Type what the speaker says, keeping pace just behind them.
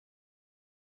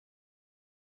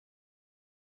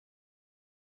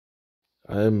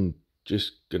I'm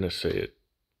just gonna say it.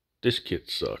 This kit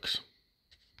sucks.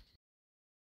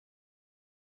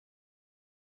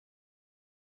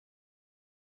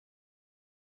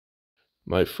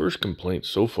 My first complaint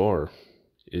so far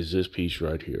is this piece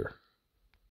right here.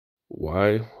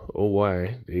 Why, oh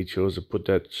why, they chose to put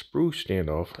that sprue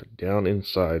standoff down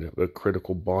inside of a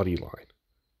critical body line.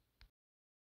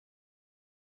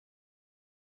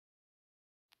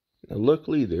 Now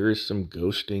luckily there is some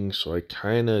ghosting, so I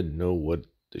kinda know what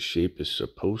the shape is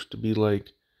supposed to be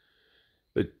like,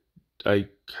 but I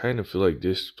kinda feel like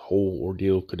this whole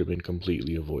ordeal could have been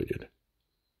completely avoided.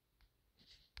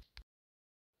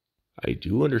 I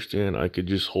do understand I could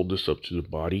just hold this up to the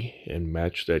body and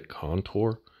match that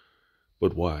contour,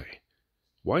 but why?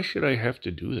 Why should I have to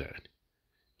do that?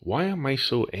 Why am I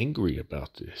so angry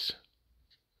about this?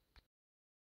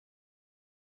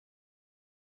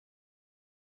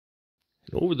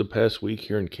 And over the past week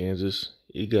here in Kansas,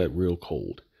 it got real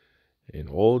cold, and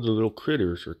all the little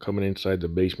critters are coming inside the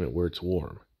basement where it's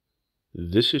warm.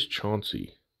 This is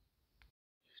Chauncey.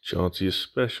 Chauncey is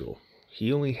special.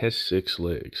 He only has 6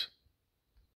 legs.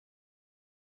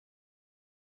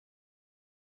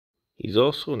 He's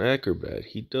also an acrobat.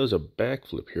 He does a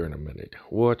backflip here in a minute.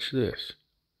 Watch this.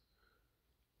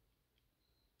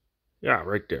 Yeah,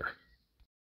 right there.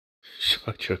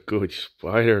 Such a good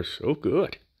spider, so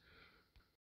good.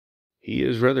 He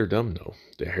is rather dumb though.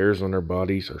 The hairs on their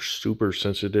bodies are super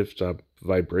sensitive to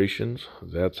vibrations.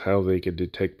 That's how they can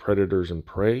detect predators and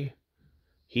prey.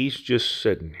 He's just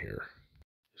sitting here.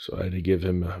 So I had to give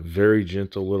him a very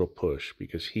gentle little push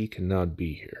because he cannot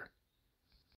be here.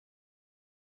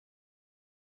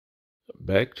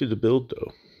 Back to the build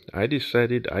though. I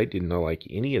decided I did not like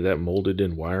any of that molded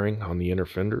in wiring on the inner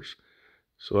fenders,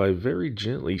 so I very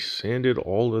gently sanded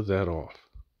all of that off.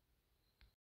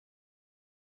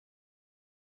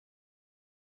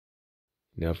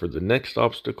 Now for the next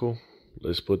obstacle,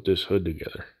 let's put this hood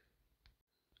together.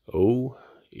 Oh,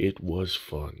 it was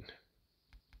fun.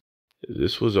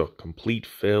 This was a complete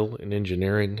fail in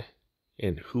engineering,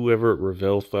 and whoever at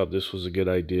Revell thought this was a good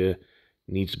idea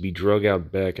needs to be drug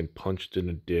out back and punched in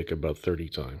the dick about 30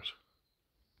 times.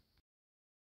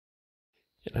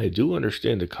 And I do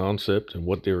understand the concept and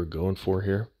what they were going for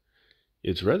here.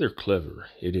 It's rather clever,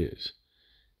 it is.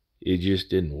 It just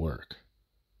didn't work.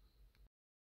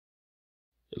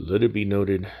 Let it be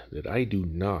noted that I do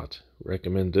not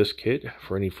recommend this kit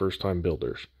for any first-time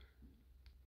builders.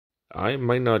 I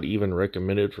might not even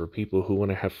recommend it for people who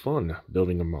want to have fun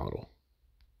building a model,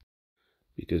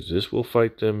 because this will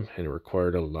fight them and it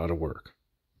required a lot of work.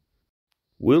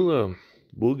 We'll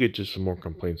get to some more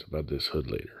complaints about this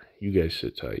hood later. You guys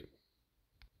sit tight.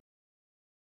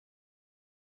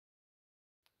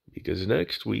 Because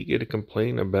next we get a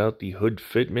complaint about the hood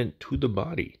fitment to the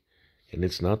body, and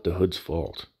it's not the hood's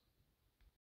fault.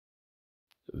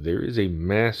 There is a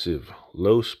massive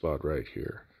low spot right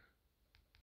here.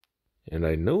 And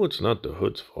I know it's not the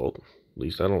hood's fault, at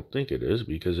least I don't think it is,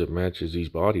 because it matches these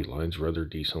body lines rather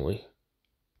decently.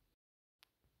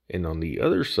 And on the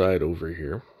other side over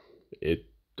here, it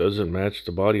doesn't match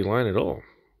the body line at all.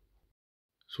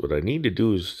 So what I need to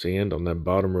do is sand on that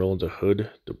bottom rail of the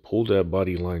hood to pull that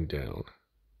body line down.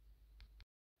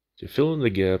 To fill in the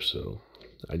gaps though,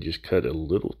 I just cut a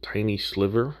little tiny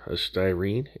sliver of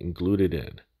styrene and glued it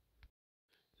in.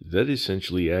 That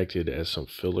essentially acted as some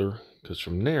filler, because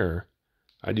from there,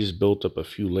 I just built up a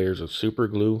few layers of super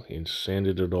glue and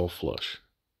sanded it all flush.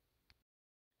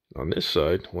 On this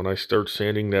side, when I start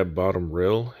sanding that bottom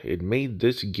rail, it made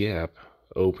this gap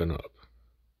open up.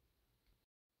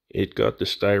 It got the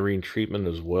styrene treatment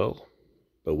as well,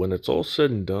 but when it's all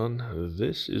said and done,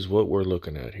 this is what we're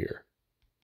looking at here.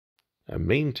 I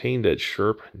maintained that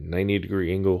sharp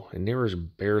 90-degree angle, and there is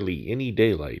barely any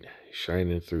daylight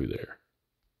shining through there.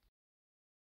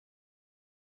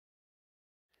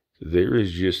 There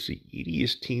is just the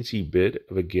ittiest teensy bit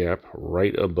of a gap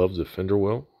right above the fender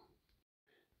well.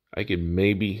 I could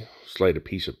maybe slide a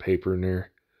piece of paper in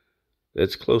there.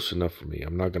 That's close enough for me.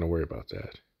 I'm not going to worry about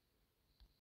that.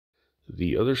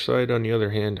 The other side, on the other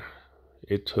hand,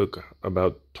 it took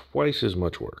about twice as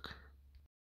much work.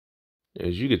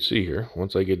 As you can see here,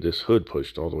 once I get this hood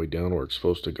pushed all the way down where it's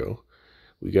supposed to go,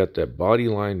 we got that body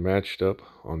line matched up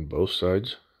on both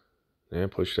sides.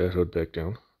 And push that hood back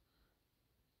down.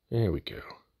 There we go.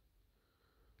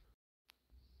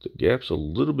 The gap's a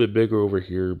little bit bigger over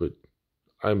here, but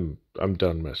I'm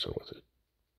done messing with it.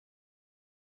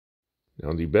 Now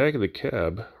on the back of the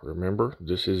cab, remember,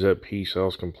 this is that piece I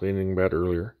was complaining about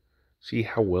earlier. See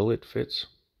how well it fits?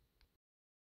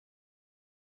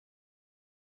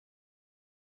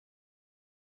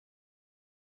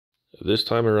 This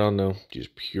time around though,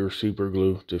 just pure super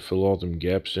glue to fill all them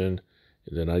gaps in,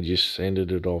 and then I just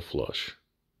sanded it all flush.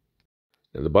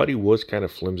 Now the body was kind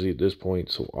of flimsy at this point,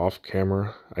 so off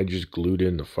camera, I just glued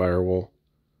in the firewall.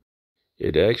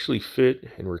 It actually fit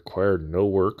and required no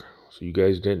work, so you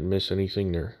guys didn't miss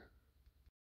anything there.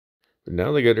 But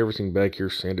now that I got everything back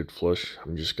here sanded flush,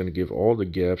 I'm just going to give all the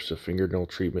gaps a fingernail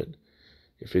treatment.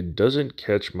 If it doesn't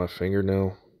catch my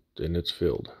fingernail, then it's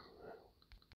filled.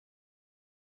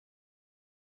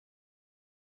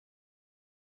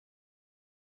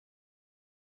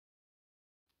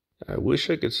 I wish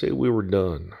I could say we were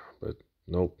done, but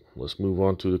nope. Let's move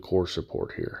on to the core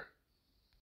support here.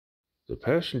 The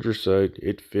passenger side,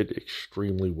 it fit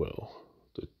extremely well.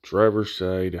 The driver's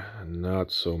side,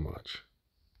 not so much.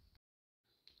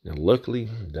 Now luckily,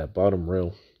 that bottom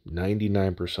rail,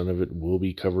 99% of it will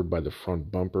be covered by the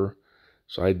front bumper,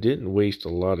 so I didn't waste a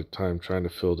lot of time trying to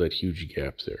fill that huge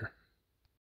gap there.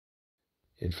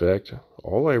 In fact,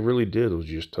 all I really did was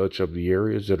just touch up the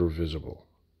areas that are visible.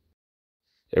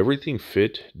 Everything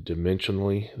fit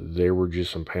dimensionally, there were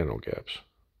just some panel gaps.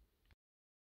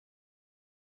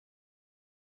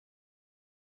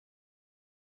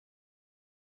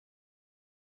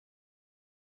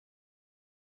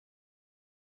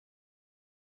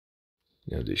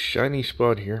 Now this shiny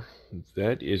spot here,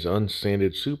 that is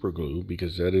unsanded super glue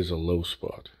because that is a low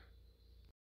spot.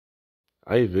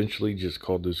 I eventually just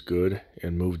called this good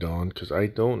and moved on because I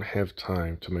don't have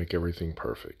time to make everything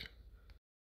perfect.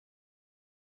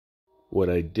 What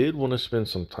I did want to spend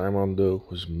some time on though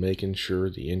was making sure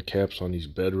the end caps on these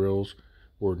bed rails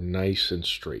were nice and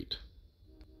straight.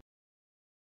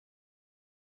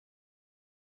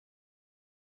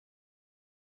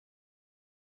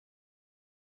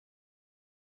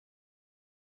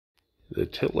 The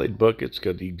taillight buckets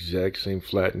got the exact same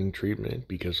flattening treatment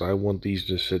because I want these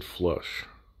to sit flush.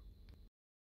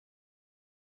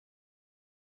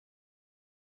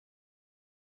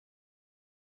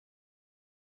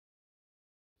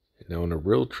 Now in a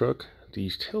real truck,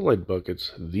 these taillight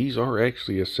buckets, these are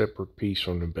actually a separate piece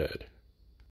from the bed.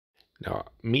 Now,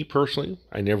 me personally,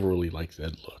 I never really liked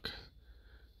that look.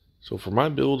 So for my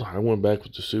build, I went back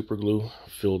with the super glue,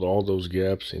 filled all those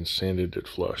gaps, and sanded it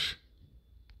flush.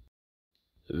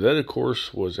 That, of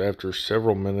course, was after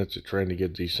several minutes of trying to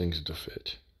get these things to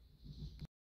fit.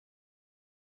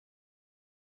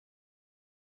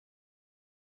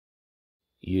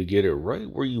 You get it right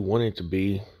where you want it to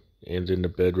be, and then the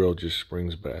bed rail just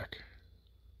springs back.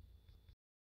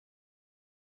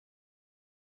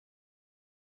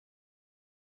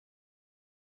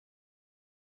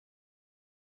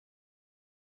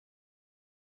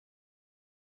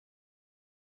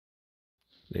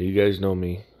 Now you guys know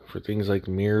me. For things like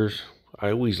mirrors,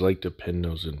 I always like to pin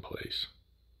those in place.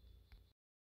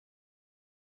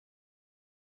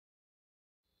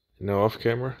 Now off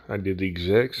camera, I did the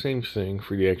exact same thing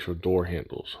for the actual door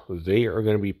handles. They are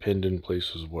going to be pinned in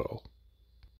place as well.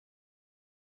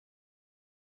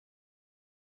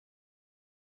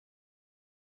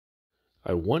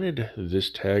 I wanted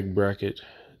this tag bracket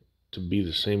to be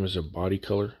the same as the body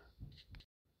color,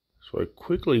 so I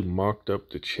quickly mocked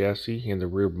up the chassis and the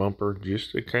rear bumper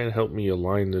just to kind of help me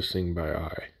align this thing by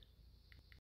eye.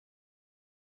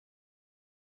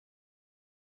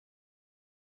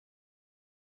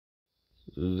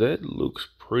 That looks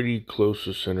pretty close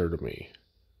to center to me.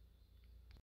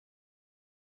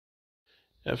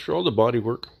 After all the body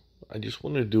work, I just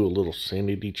wanted to do a little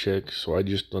sanity check, so I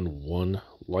just done one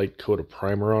light coat of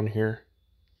primer on here.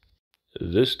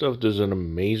 This stuff does an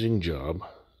amazing job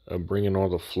of bringing all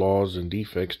the flaws and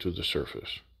defects to the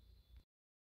surface.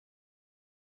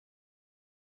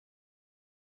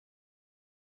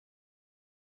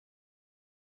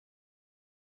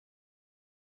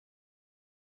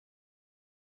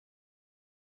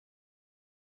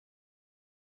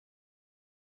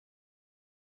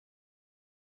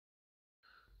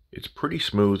 It's pretty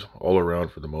smooth all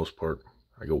around for the most part.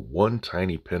 I got one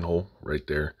tiny pinhole right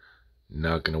there.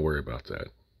 Not going to worry about that.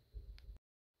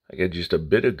 I got just a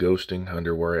bit of ghosting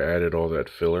under where I added all that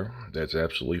filler. That's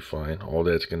absolutely fine. All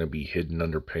that's going to be hidden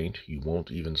under paint. You won't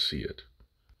even see it.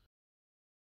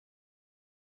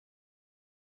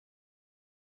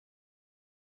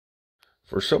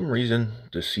 For some reason,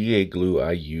 the CA glue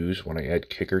I use when I add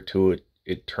kicker to it,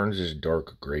 it turns this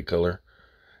dark gray color.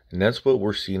 And that's what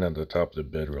we're seeing on the top of the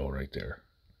bedroll right there.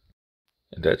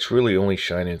 And that's really only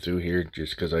shining through here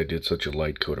just because I did such a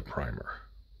light coat of primer.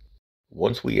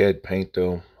 Once we add paint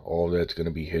though, all that's going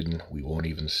to be hidden. We won't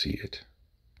even see it.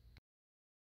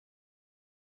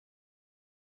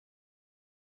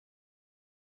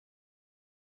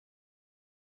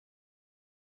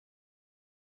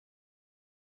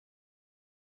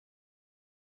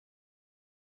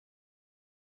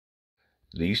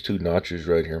 These two notches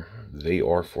right here, they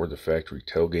are for the factory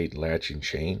tailgate latch and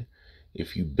chain.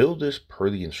 If you build this per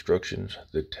the instructions,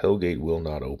 the tailgate will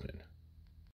not open.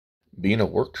 Being a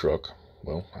work truck,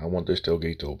 well, I want this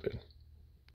tailgate to open.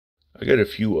 I got a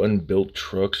few unbuilt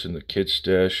trucks in the kit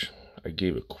stash. I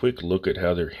gave a quick look at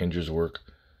how their hinges work.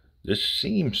 This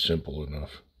seems simple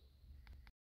enough.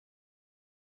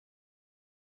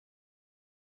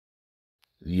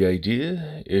 The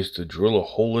idea is to drill a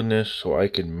hole in this so I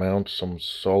can mount some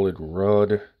solid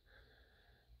rod,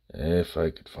 if I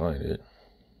could find it.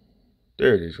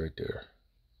 There it is right there.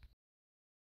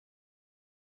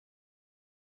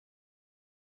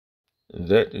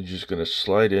 That is just going to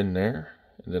slide in there,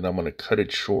 and then I'm going to cut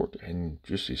it short and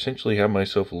just essentially have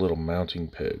myself a little mounting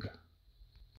peg.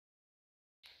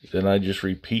 Then I just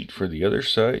repeat for the other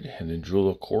side and then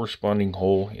drill a corresponding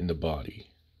hole in the body.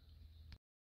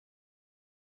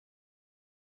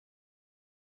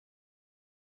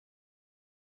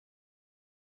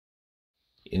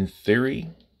 In theory,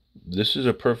 this is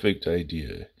a perfect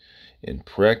idea. In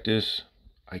practice,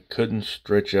 I couldn't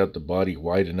stretch out the body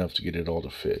wide enough to get it all to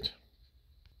fit.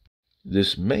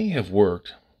 This may have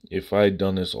worked if I had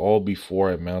done this all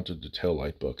before I mounted the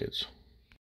taillight buckets.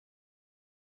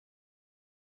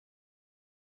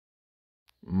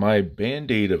 My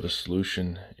band-aid of a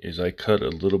solution is I cut a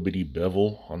little bitty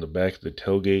bevel on the back of the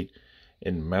tailgate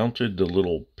and mounted the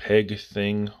little peg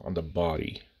thing on the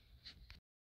body.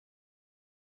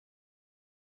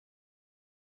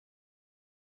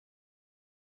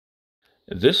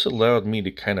 This allowed me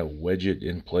to kind of wedge it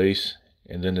in place,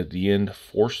 and then at the end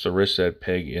force the rest of that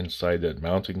peg inside that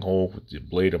mounting hole with the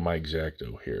blade of my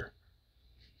X-Acto here.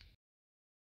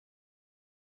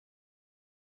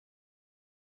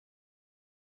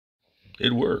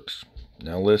 It works.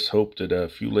 Now let's hope that a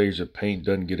few layers of paint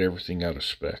doesn't get everything out of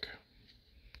spec.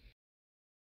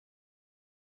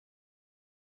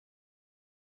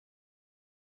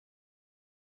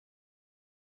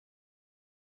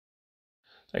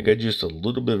 I got just a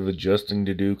little bit of adjusting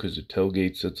to do because the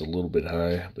tailgate sits a little bit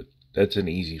high, but that's an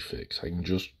easy fix. I can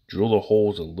just drill the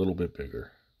holes a little bit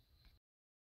bigger.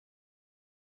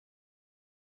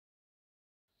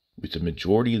 With the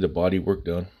majority of the bodywork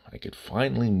done, I could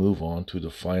finally move on to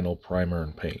the final primer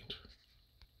and paint.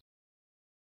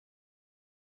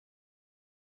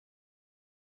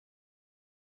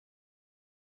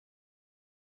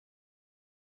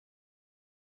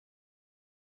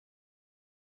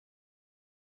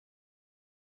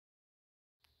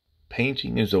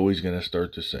 Painting is always going to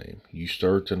start the same. You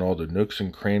start in all the nooks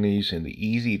and crannies and the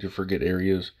easy to forget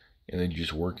areas, and then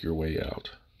just work your way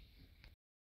out.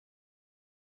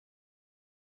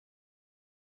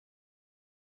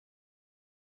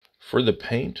 For the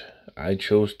paint, I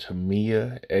chose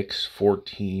Tamiya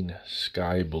X14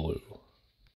 Sky Blue,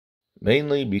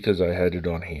 mainly because I had it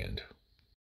on hand.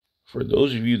 For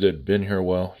those of you that have been here a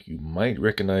while, you might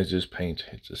recognize this paint.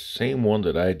 It's the same one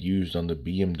that I had used on the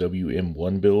BMW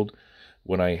M1 build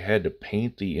when I had to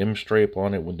paint the M stripe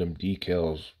on it when them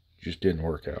decals just didn't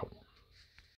work out.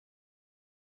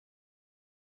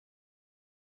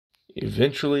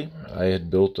 Eventually, I had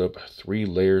built up 3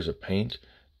 layers of paint,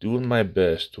 doing my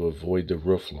best to avoid the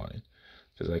roof line,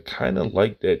 because I kind of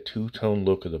like that two-tone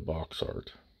look of the box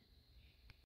art.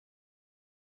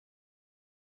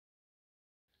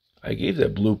 I gave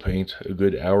that blue paint a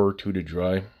good hour or two to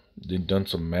dry, then done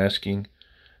some masking.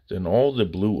 Then all the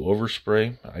blue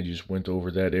overspray, I just went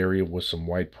over that area with some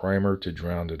white primer to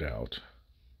drown it out.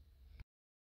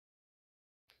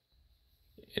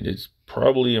 And it's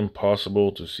probably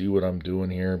impossible to see what I'm doing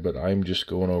here, but I'm just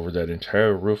going over that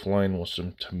entire roof line with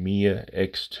some Tamiya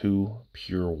X2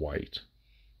 pure white.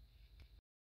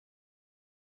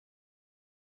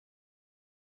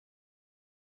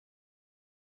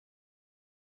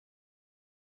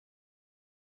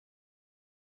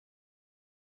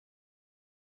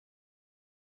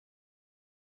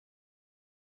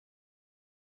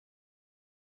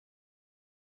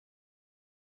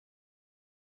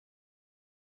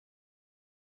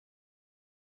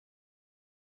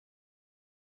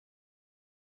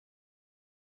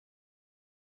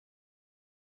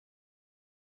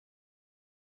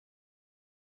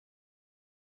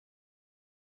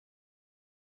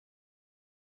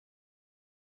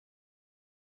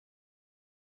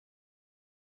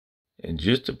 And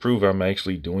just to prove I'm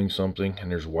actually doing something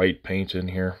and there's white paint in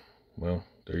here, well,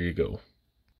 there you go.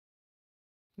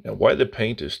 Now, while the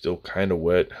paint is still kind of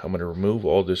wet, I'm going to remove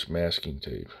all this masking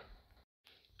tape.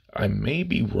 I may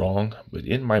be wrong, but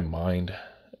in my mind,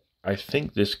 I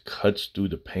think this cuts through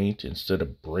the paint instead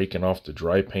of breaking off the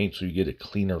dry paint so you get a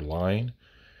cleaner line.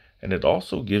 And it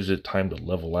also gives it time to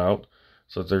level out,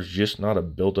 so that there's just not a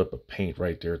buildup of paint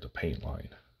right there at the paint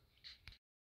line.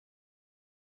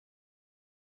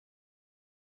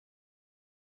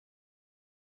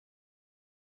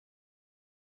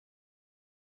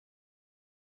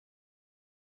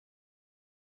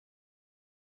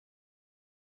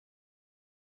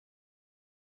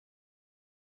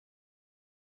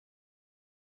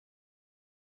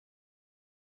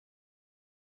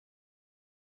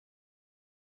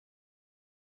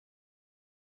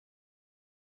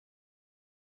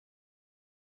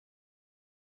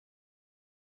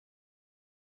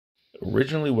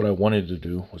 Originally what I wanted to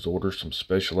do was order some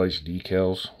specialized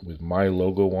decals with my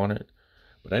logo on it,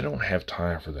 but I don't have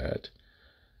time for that.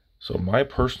 So my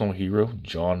personal hero,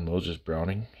 John Moses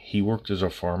Browning, he worked as a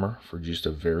farmer for just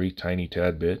a very tiny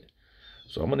tad bit.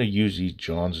 So I'm going to use these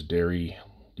John's Dairy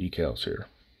decals here.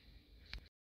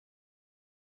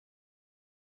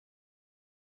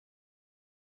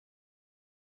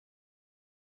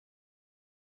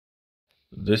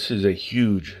 This is a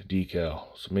huge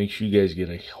decal, so make sure you guys get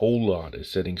a whole lot of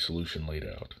setting solution laid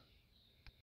out.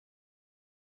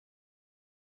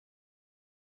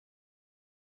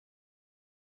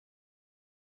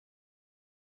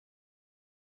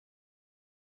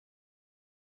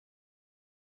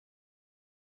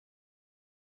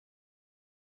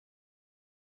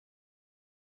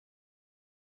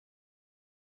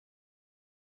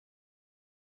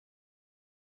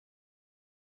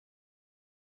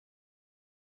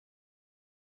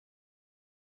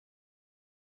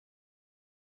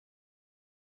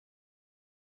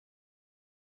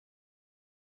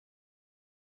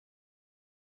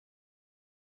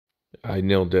 I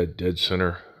nailed that dead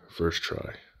center first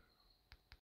try.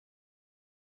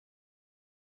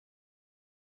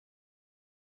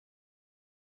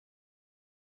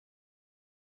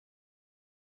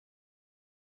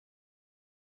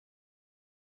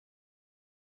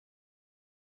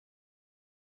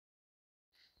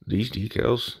 These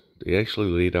decals, they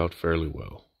actually laid out fairly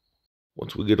well.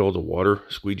 Once we get all the water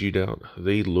squeegeed out,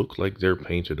 they look like they're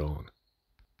painted on.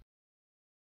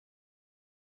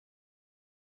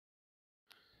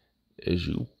 As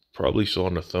you probably saw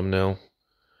in the thumbnail,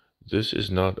 this is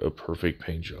not a perfect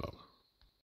paint job.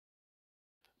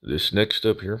 This next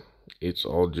step here, it's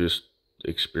all just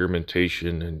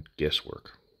experimentation and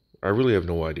guesswork. I really have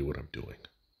no idea what I'm doing.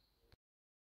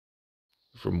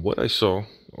 From what I saw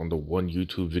on the one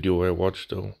YouTube video I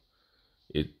watched though,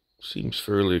 it seems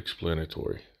fairly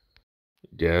explanatory.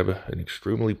 Dab an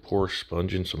extremely porous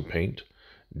sponge in some paint,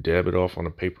 dab it off on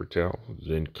a paper towel,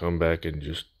 then come back and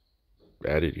just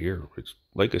add it here. It's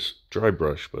like a dry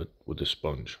brush, but with a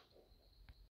sponge.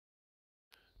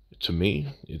 To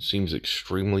me, it seems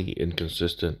extremely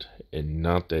inconsistent and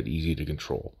not that easy to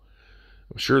control.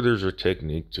 I'm sure there's a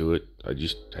technique to it, I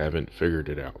just haven't figured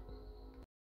it out.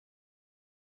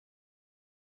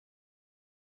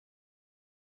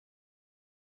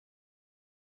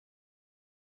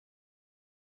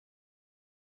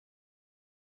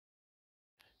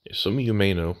 As some of you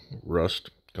may know, rust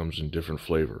comes in different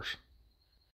flavors.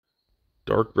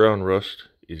 Dark brown rust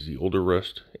is the older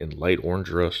rust, and light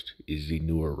orange rust is the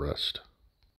newer rust.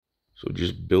 So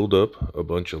just build up a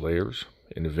bunch of layers,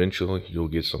 and eventually you'll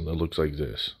get something that looks like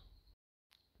this.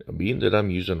 Now, being that I'm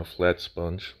using a flat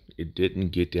sponge, it didn't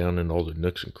get down in all the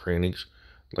nooks and crannies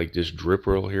like this drip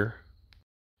rail here.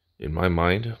 In my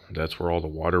mind, that's where all the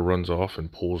water runs off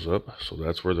and pulls up, so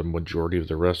that's where the majority of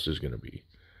the rust is going to be.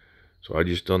 So I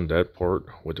just done that part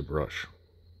with a brush.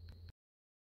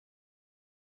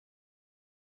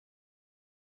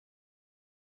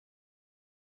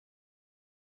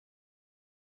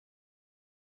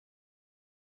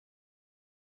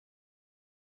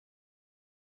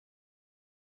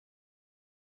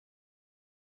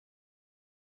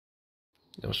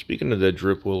 Now speaking of that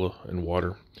drip wheel and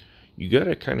water, you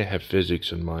gotta kind of have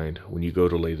physics in mind when you go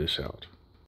to lay this out.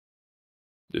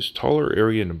 This taller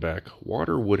area in the back,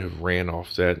 water would have ran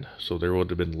off that, so there would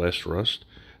have been less rust,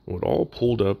 and would all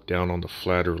pulled up down on the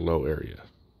flatter low area.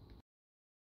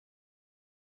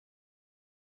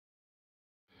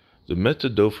 The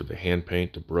method though for the hand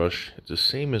paint, the brush, it's the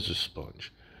same as a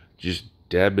sponge. Just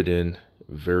dab it in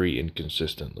very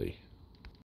inconsistently.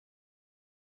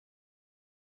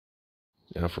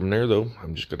 Now from there though,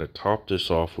 I'm just going to top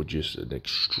this off with just an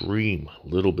extreme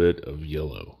little bit of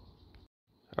yellow.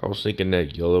 I was thinking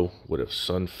that yellow would have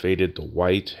sun faded the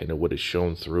white and it would have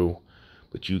shown through,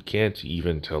 but you can't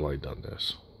even tell I done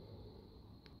this.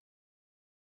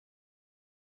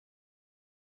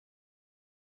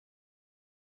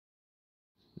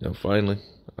 Now finally,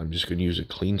 I'm just going to use a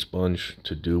clean sponge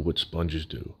to do what sponges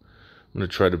do. I'm going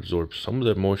to try to absorb some of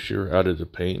that moisture out of the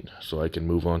paint so I can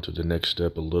move on to the next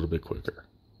step a little bit quicker.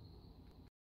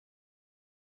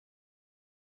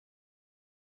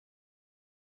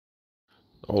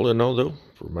 All in all though,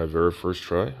 for my very first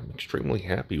try, I'm extremely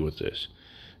happy with this.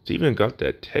 It's even got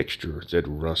that texture that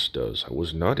rust does. I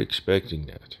was not expecting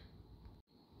that.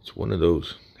 It's one of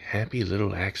those happy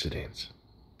little accidents.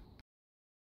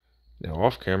 Now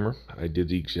off camera, I did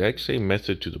the exact same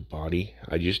method to the body,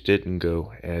 I just didn't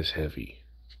go as heavy.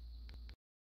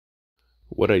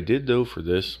 What I did though for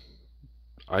this,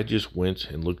 I just went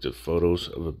and looked at photos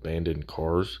of abandoned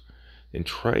cars and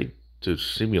tried to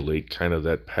simulate kind of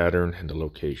that pattern and the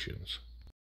locations.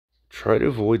 Try to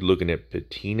avoid looking at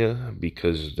patina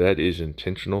because that is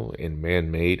intentional and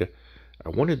man-made. I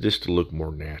wanted this to look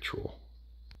more natural.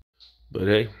 But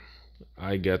hey,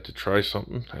 I got to try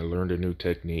something. I learned a new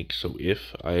technique, so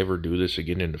if I ever do this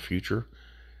again in the future,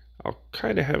 I'll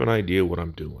kind of have an idea what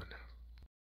I'm doing.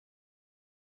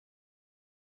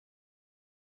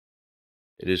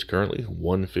 It is currently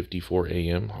 1:54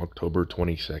 a.m. October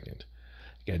 22nd.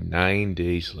 I got 9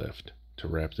 days left to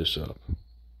wrap this up.